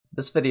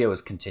This video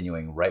is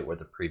continuing right where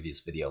the previous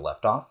video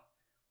left off.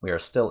 We are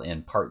still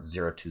in part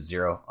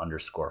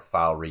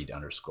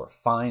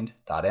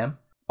 020_file_read_find.m.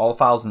 All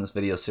files in this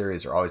video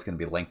series are always going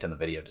to be linked in the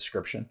video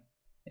description.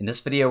 In this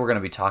video, we're going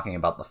to be talking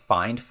about the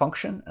find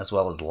function as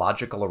well as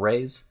logical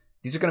arrays.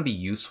 These are going to be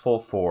useful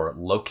for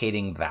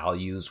locating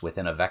values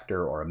within a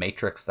vector or a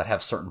matrix that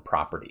have certain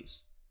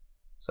properties.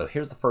 So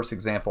here's the first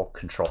example.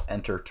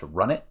 Control-Enter to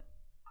run it.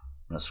 I'm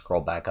going to scroll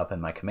back up in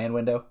my command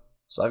window.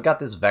 So I've got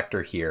this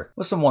vector here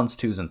with some 1s,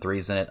 2s, and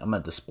 3s in it. I'm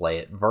going to display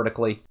it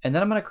vertically, and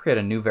then I'm going to create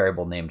a new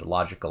variable named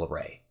logical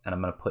array, and I'm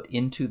going to put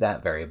into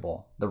that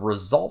variable the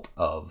result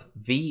of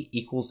v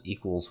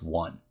 ==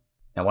 1.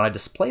 Now when I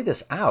display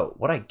this out,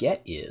 what I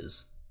get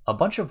is a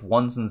bunch of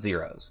 1s and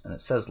 0s, and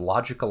it says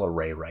logical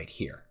array right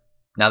here.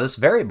 Now this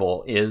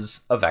variable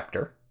is a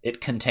vector. It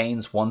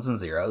contains 1s and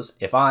 0s.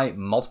 If I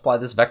multiply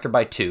this vector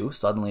by 2,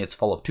 suddenly it's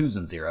full of 2s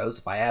and 0s.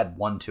 If I add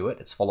 1 to it,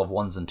 it's full of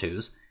 1s and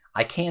 2s.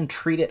 I can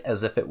treat it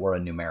as if it were a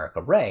numeric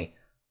array,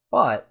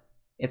 but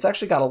it's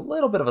actually got a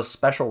little bit of a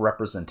special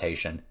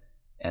representation,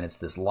 and it's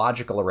this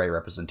logical array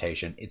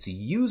representation. It's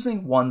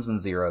using 1s and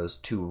 0s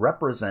to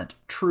represent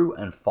true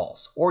and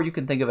false, or you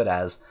can think of it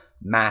as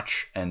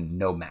match and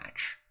no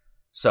match.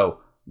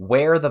 So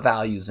where the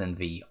values in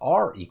V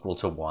are equal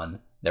to 1,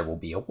 there will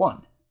be a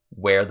 1.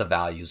 Where the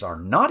values are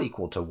not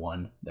equal to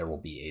 1, there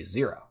will be a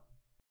 0.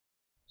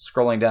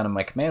 Scrolling down in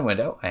my command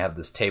window, I have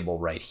this table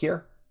right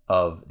here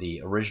of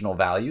the original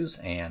values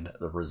and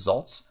the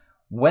results.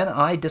 When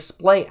I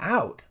display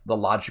out the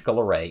logical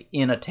array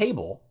in a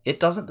table, it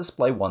doesn't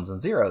display 1s and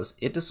 0s,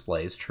 it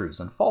displays trues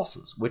and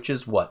falses, which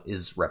is what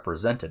is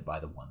represented by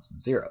the 1s and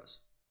 0s.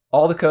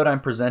 All the code I'm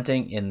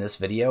presenting in this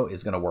video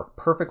is going to work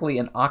perfectly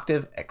in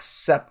Octave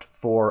except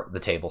for the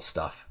table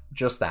stuff.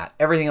 Just that.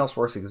 Everything else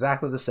works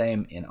exactly the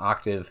same in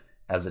Octave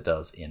as it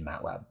does in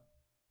Matlab.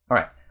 All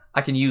right,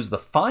 I can use the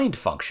find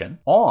function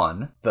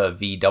on the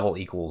v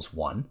 ==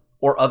 1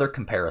 or other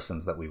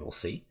comparisons that we will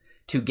see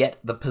to get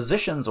the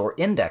positions or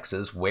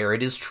indexes where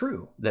it is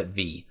true that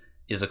v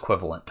is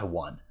equivalent to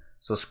 1.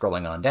 So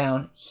scrolling on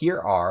down, here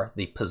are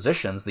the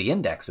positions, the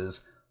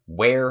indexes,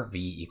 where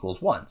v =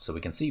 1. So we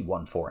can see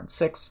 1, 4, and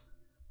 6.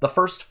 The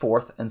first,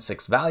 fourth, and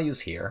sixth values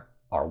here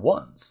are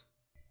 1s.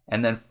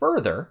 And then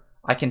further,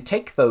 I can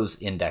take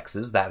those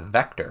indexes, that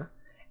vector,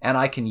 and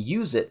I can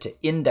use it to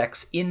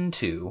index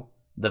into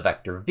the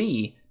vector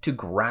v to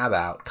grab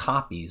out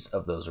copies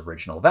of those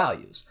original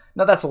values.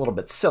 Now that's a little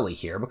bit silly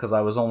here because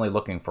I was only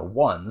looking for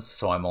 1s,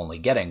 so I'm only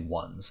getting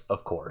 1s,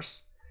 of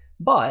course.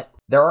 But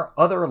there are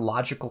other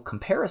logical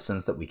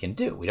comparisons that we can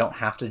do. We don't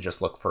have to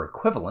just look for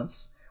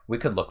equivalence. We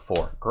could look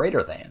for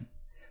greater than.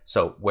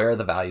 So where are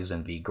the values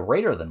in v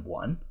greater than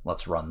 1?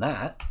 Let's run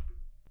that.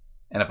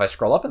 And if I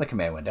scroll up in the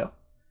command window,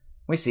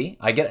 we see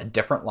I get a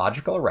different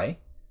logical array.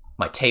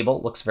 My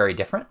table looks very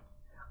different.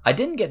 I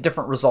didn't get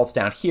different results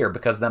down here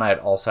because then I'd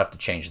also have to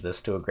change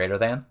this to a greater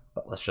than,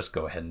 but let's just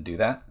go ahead and do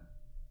that.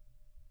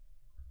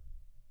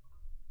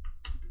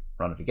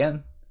 Run it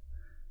again.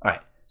 All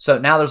right, so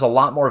now there's a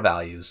lot more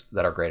values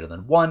that are greater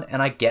than 1,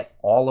 and I get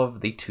all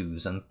of the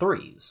 2s and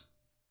 3s.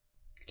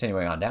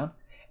 Continuing on down.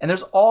 And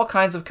there's all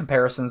kinds of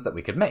comparisons that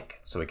we could make.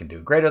 So we can do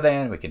greater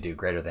than, we can do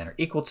greater than or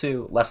equal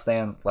to, less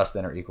than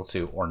or equal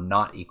to, or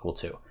not equal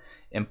to.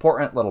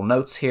 Important little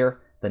notes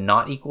here. The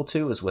not equal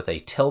to is with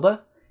a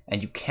tilde,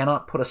 and you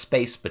cannot put a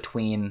space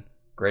between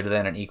greater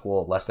than and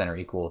equal, less than or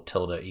equal,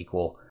 tilde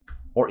equal,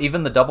 or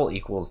even the double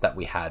equals that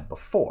we had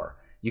before.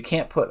 You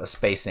can't put a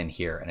space in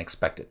here and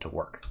expect it to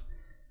work.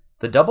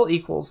 The double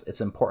equals, it's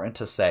important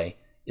to say,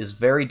 is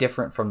very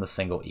different from the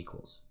single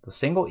equals. The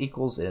single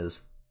equals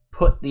is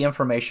put the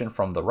information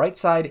from the right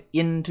side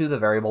into the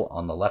variable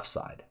on the left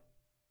side.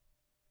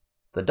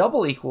 The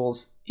double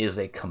equals is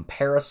a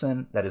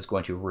comparison that is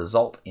going to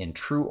result in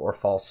true or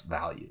false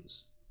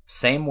values.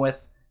 Same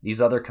with these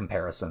other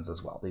comparisons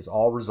as well. These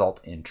all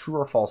result in true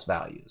or false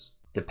values,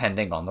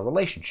 depending on the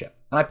relationship.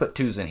 And I put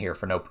 2s in here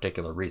for no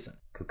particular reason.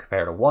 Could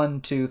compare to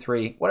 1, 2,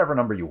 3, whatever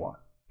number you want.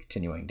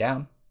 Continuing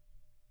down.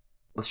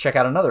 Let's check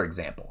out another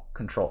example.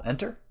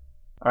 Control-Enter.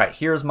 All right,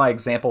 here's my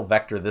example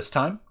vector this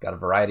time. Got a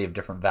variety of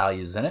different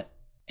values in it.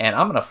 And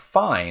I'm going to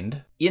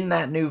find in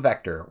that new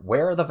vector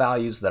where are the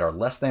values that are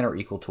less than or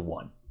equal to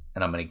 1.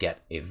 And I'm going to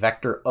get a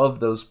vector of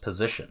those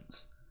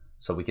positions.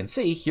 So we can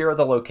see here are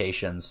the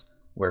locations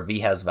where v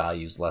has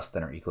values less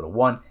than or equal to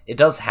 1. It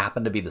does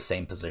happen to be the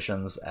same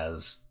positions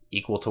as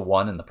equal to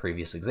 1 in the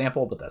previous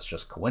example, but that's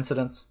just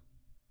coincidence.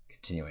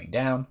 Continuing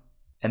down.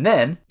 And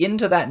then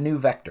into that new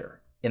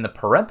vector, in the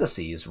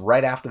parentheses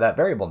right after that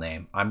variable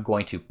name, I'm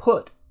going to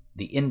put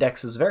the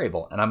indexes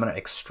variable, and I'm going to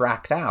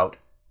extract out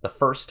the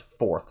first,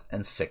 fourth,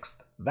 and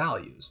sixth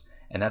values.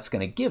 And that's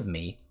going to give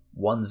me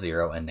 1,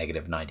 0, and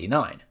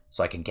 -99.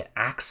 So I can get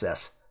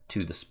access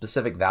to the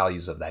specific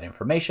values of that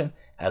information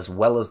as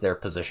well as their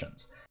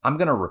positions. I'm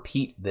going to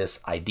repeat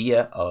this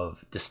idea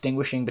of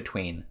distinguishing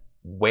between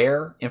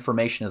where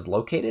information is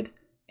located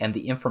and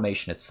the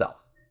information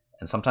itself.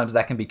 And sometimes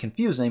that can be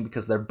confusing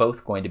because they're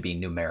both going to be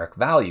numeric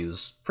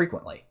values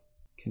frequently.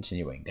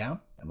 Continuing down,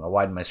 I'm going to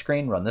widen my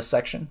screen, run this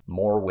section,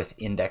 more with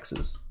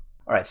indexes.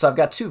 All right, so I've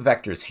got two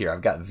vectors here.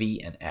 I've got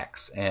v and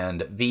x,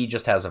 and v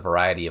just has a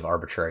variety of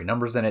arbitrary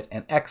numbers in it,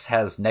 and x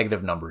has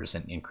negative numbers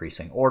in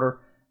increasing order.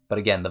 But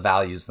again, the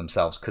values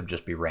themselves could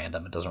just be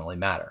random. It doesn't really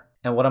matter.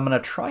 And what I'm going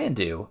to try and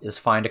do is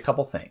find a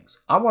couple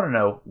things. I want to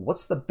know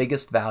what's the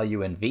biggest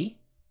value in v,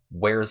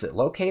 where is it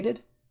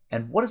located,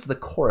 and what is the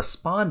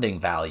corresponding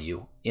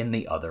value in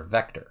the other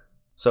vector.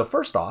 So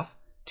first off,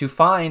 to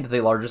find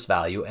the largest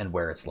value and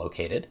where it's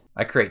located,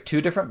 I create two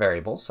different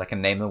variables. I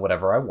can name them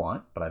whatever I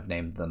want, but I've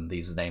named them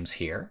these names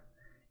here.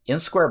 In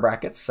square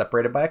brackets,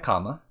 separated by a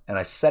comma, and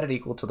I set it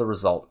equal to the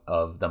result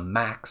of the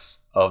max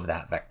of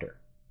that vector.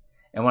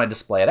 And when I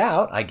display it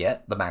out, I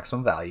get the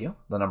maximum value,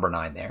 the number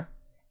 9 there,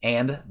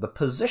 and the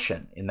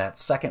position in that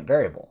second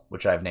variable,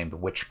 which I've named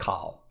which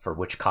col, for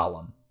which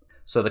column.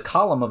 So the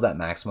column of that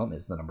maximum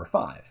is the number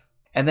 5.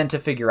 And then to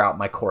figure out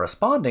my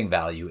corresponding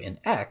value in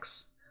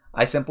x,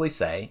 I simply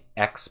say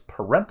x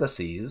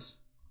parentheses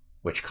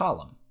which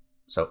column.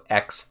 So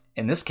x,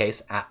 in this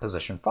case, at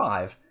position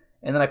 5,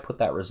 and then I put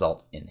that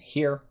result in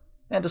here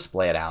and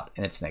display it out,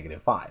 and it's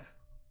negative 5.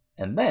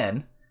 And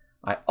then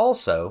I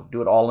also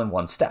do it all in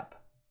one step.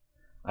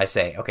 I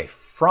say, okay,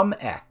 from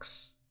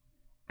x,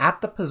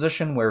 at the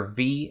position where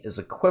v is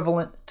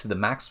equivalent to the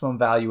maximum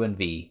value in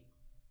v,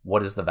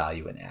 what is the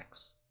value in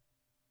x?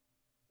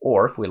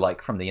 Or if we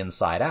like from the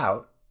inside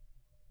out,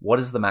 what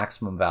is the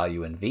maximum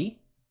value in v?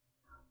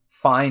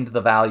 Find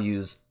the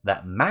values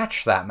that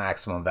match that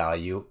maximum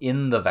value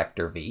in the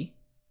vector v,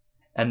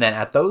 and then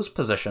at those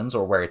positions,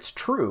 or where it's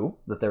true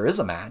that there is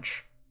a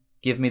match,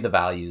 give me the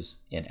values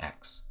in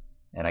x,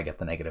 and I get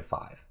the negative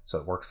 5. So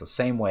it works the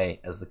same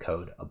way as the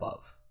code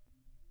above.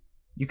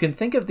 You can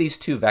think of these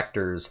two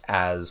vectors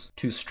as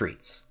two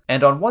streets,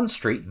 and on one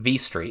street, v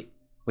street,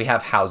 we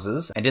have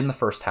houses, and in the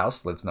first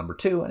house lives number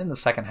 2, and in the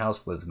second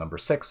house lives number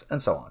 6,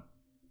 and so on.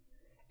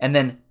 And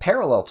then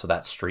parallel to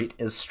that street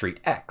is street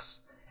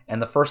x,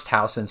 and the first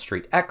house in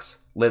street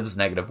x lives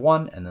negative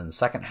 1, and then the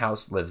second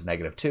house lives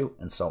negative 2,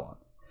 and so on.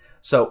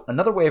 So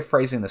another way of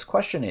phrasing this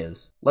question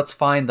is, let's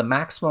find the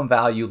maximum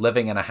value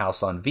living in a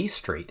house on v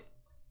street,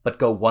 but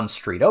go one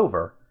street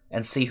over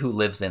and see who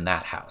lives in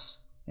that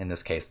house, in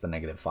this case the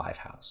negative 5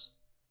 house.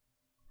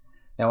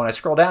 Now when I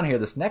scroll down here,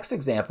 this next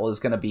example is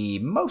going to be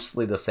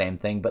mostly the same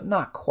thing, but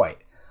not quite.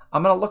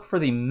 I'm going to look for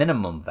the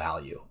minimum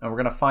value, and we're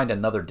going to find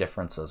another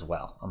difference as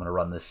well. I'm going to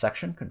run this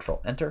section,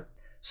 Control Enter.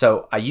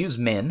 So I use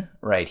min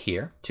right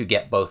here to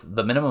get both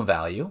the minimum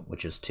value,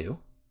 which is 2,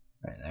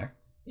 right there,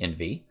 in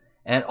v,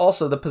 and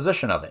also the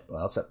position of it.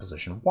 Well, it's at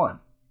position 1.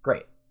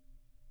 Great.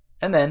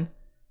 And then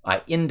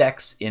I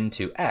index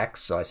into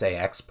x, so I say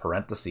x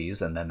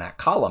parentheses, and then that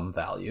column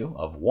value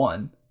of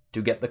 1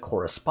 to get the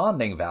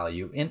corresponding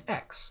value in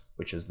x,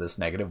 which is this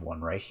negative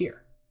 1 right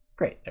here.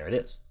 Great, there it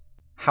is.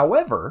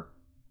 However,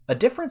 a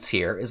difference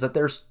here is that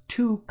there's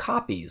two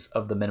copies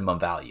of the minimum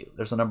value.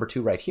 There's a number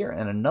 2 right here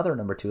and another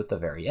number 2 at the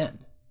very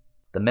end.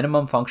 The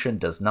minimum function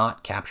does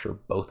not capture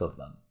both of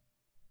them,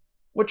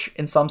 which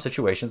in some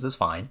situations is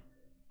fine.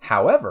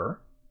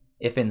 However,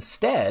 if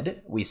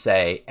instead we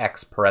say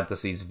x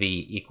parentheses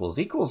v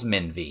equals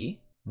min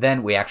v,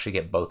 then we actually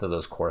get both of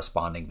those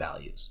corresponding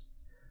values.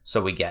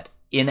 So we get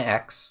in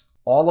x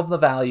all of the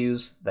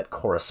values that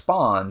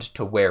correspond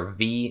to where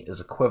v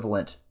is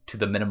equivalent to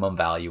the minimum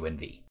value in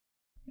v.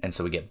 And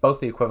so we get both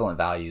the equivalent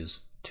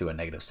values, 2 and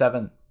negative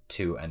 7,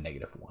 2 and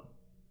negative 1.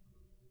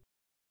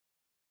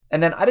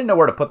 And then I didn't know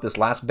where to put this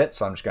last bit,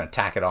 so I'm just going to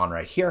tack it on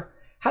right here.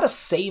 How to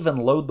save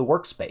and load the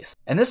workspace.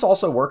 And this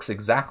also works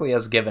exactly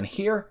as given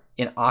here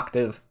in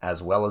Octave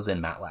as well as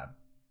in Matlab.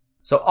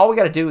 So all we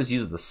got to do is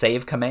use the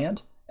save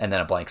command and then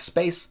a blank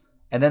space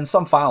and then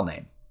some file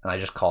name. And I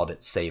just called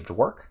it saved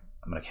work.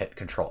 I'm going to hit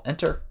Control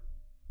Enter.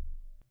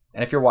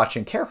 And if you're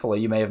watching carefully,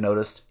 you may have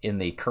noticed in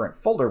the current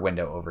folder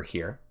window over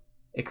here,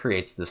 it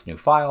creates this new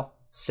file,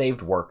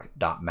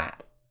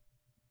 savedwork.mat.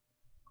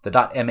 The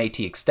 .mat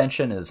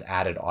extension is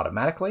added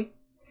automatically,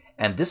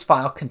 and this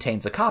file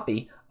contains a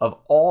copy of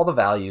all the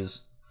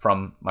values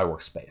from my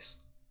workspace.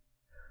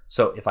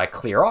 So if I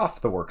clear off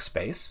the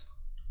workspace,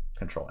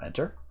 Control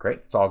Enter,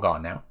 great, it's all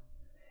gone now,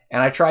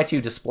 and I try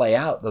to display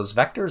out those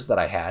vectors that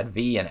I had,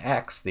 v and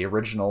x, the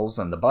originals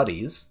and the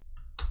buddies,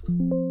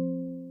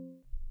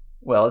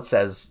 well, it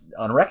says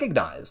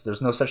unrecognized.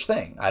 There's no such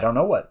thing. I don't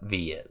know what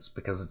v is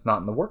because it's not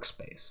in the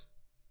workspace.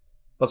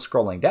 But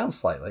scrolling down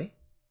slightly,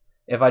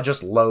 if I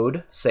just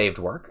load saved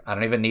work, I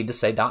don't even need to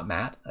say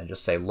 .mat. I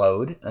just say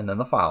load and then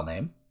the file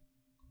name.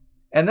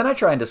 And then I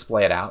try and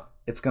display it out.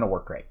 It's going to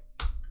work great.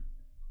 All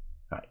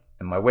right,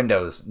 and my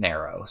window's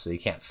narrow, so you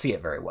can't see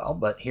it very well.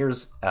 But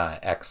here's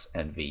x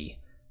and v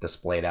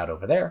displayed out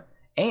over there.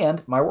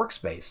 And my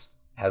workspace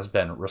has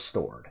been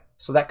restored.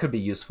 So that could be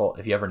useful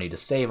if you ever need to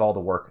save all the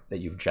work that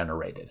you've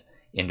generated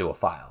into a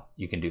file.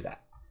 You can do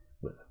that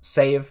with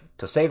save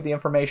to save the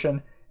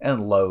information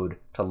and load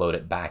to load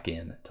it back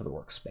in to the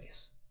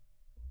workspace.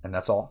 And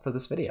that's all for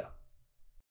this video.